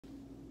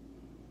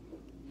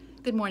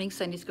Good morning,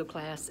 Sunday school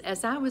class.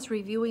 As I was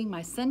reviewing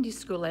my Sunday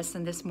school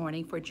lesson this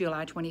morning for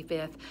July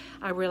 25th,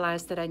 I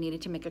realized that I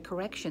needed to make a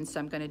correction,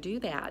 so I'm going to do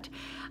that.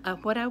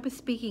 What I was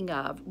speaking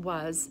of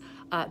was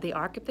the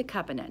Ark of the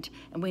Covenant,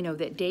 and we know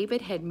that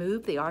David had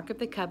moved the Ark of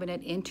the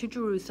Covenant into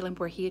Jerusalem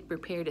where he had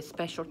prepared a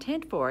special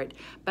tent for it,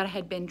 but I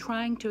had been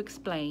trying to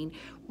explain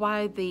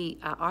why the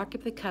Ark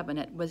of the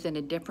Covenant was in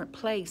a different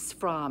place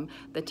from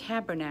the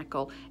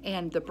tabernacle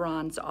and the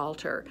bronze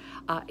altar.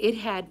 It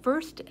had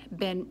first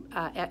been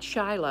at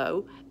Shiloh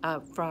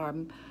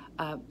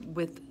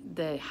with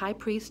the high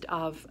priest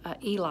of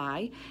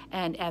Eli,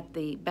 and at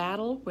the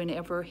battle,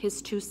 whenever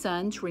his two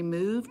sons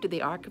removed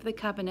the Ark of the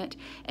Covenant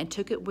and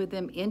took it with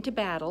them into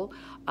battle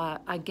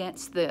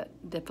against the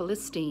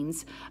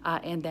Philistines,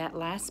 in that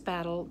last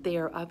battle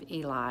there of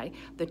Eli,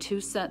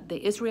 the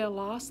Israel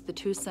lost, the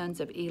two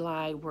sons of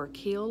Eli were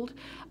killed.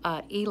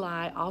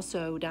 Eli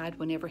also died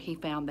whenever he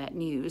found that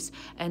news,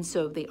 and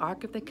so the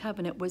Ark of the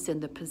Covenant was in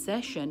the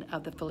possession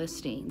of the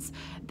Philistines.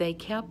 They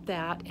kept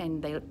that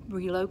and they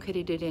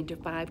relocated it into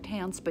 5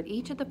 towns, but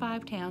each of the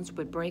 5 towns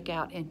would break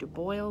out into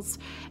boils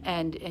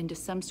and into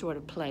some sort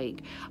of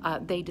plague.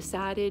 They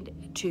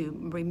decided to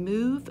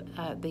remove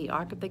the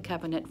Ark of the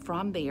Covenant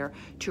from there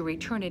to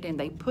return it, and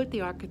they put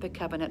the Ark of the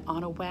Covenant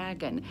on a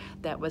wagon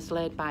that was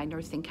led by a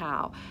nursing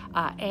cow.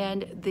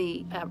 And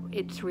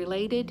it's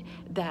related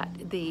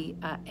that the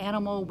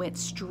animal went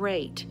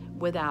straight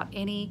without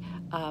any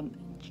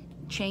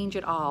change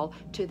at all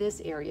to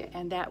this area,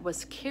 and that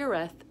was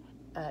Kiriath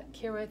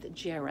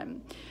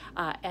Jearim,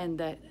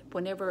 and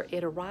whenever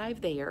it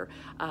arrived there,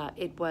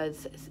 it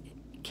was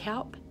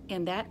kept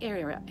in that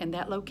area, in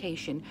that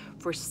location,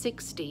 for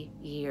 60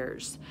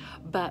 years.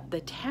 But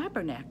the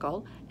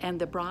tabernacle and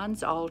the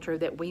bronze altar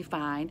that we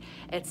find,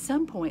 at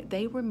some point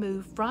they were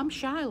moved from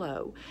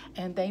Shiloh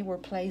and they were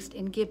placed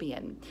in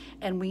Gibeon.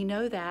 And we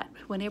know that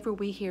whenever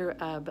we hear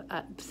of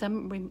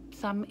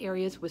some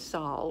areas with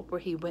Saul where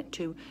he went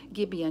to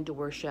Gibeon to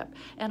worship,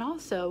 and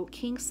also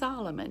King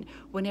Solomon,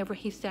 whenever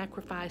he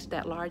sacrificed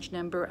that large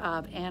number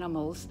of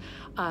animals,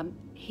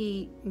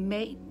 he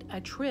made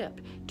a trip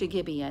to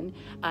Gibeon,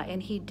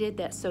 and he did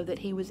that so that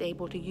he was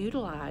able to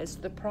utilize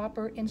the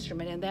proper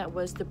instrument, and that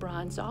was the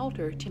bronze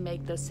altar, to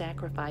make those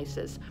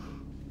sacrifices.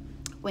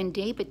 When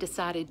David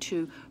decided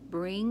to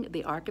bring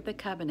the Ark of the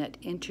Covenant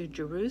into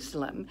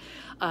Jerusalem,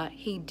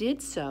 he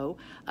did so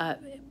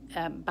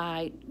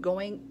by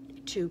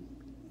going to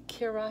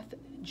Kiriath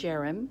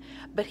Jearim,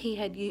 but he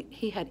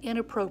had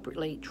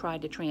inappropriately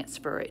tried to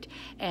transfer it.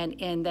 And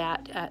in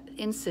that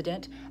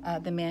incident,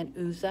 the man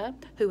Uzzah,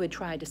 who had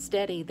tried to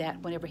steady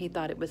that whenever he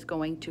thought it was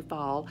going to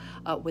fall,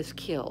 was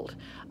killed.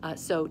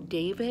 So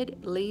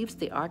David leaves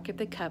the Ark of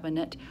the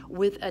Covenant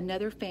with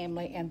another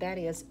family, and that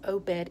is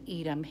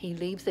Obed-Edom. He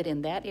leaves it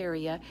in that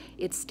area.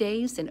 It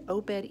stays in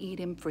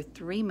Obed-Edom for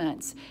 3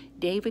 months.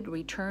 David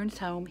returns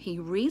home. He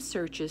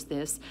researches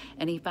this,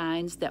 and he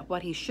finds that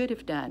what he should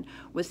have done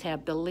was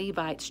have the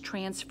Levites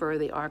transfer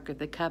the Ark of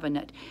the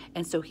Covenant.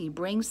 And so he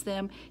brings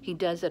them, he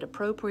does it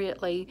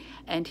appropriately,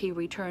 and he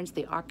returns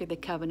the Ark of the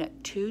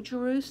Covenant to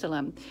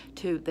Jerusalem,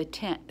 to the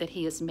tent that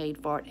he has made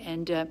for it.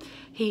 And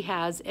he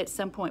has, at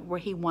some point where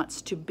he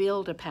wants to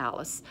build a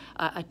palace,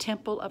 a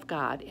temple of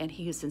God, and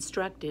he is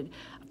instructed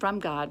from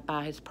God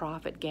by his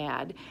prophet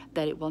Gad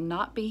that it will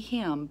not be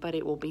him, but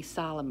it will be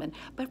Solomon.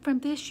 But from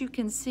this you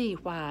can see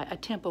why a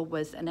temple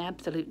was an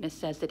absolute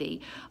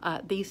necessity.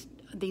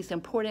 These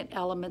important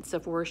elements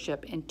of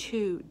worship in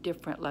 2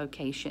 different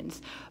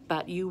locations.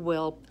 But you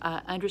will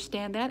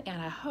understand that,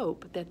 and I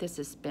hope that this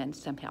has been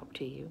some help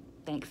to you.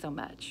 Thanks so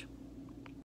much.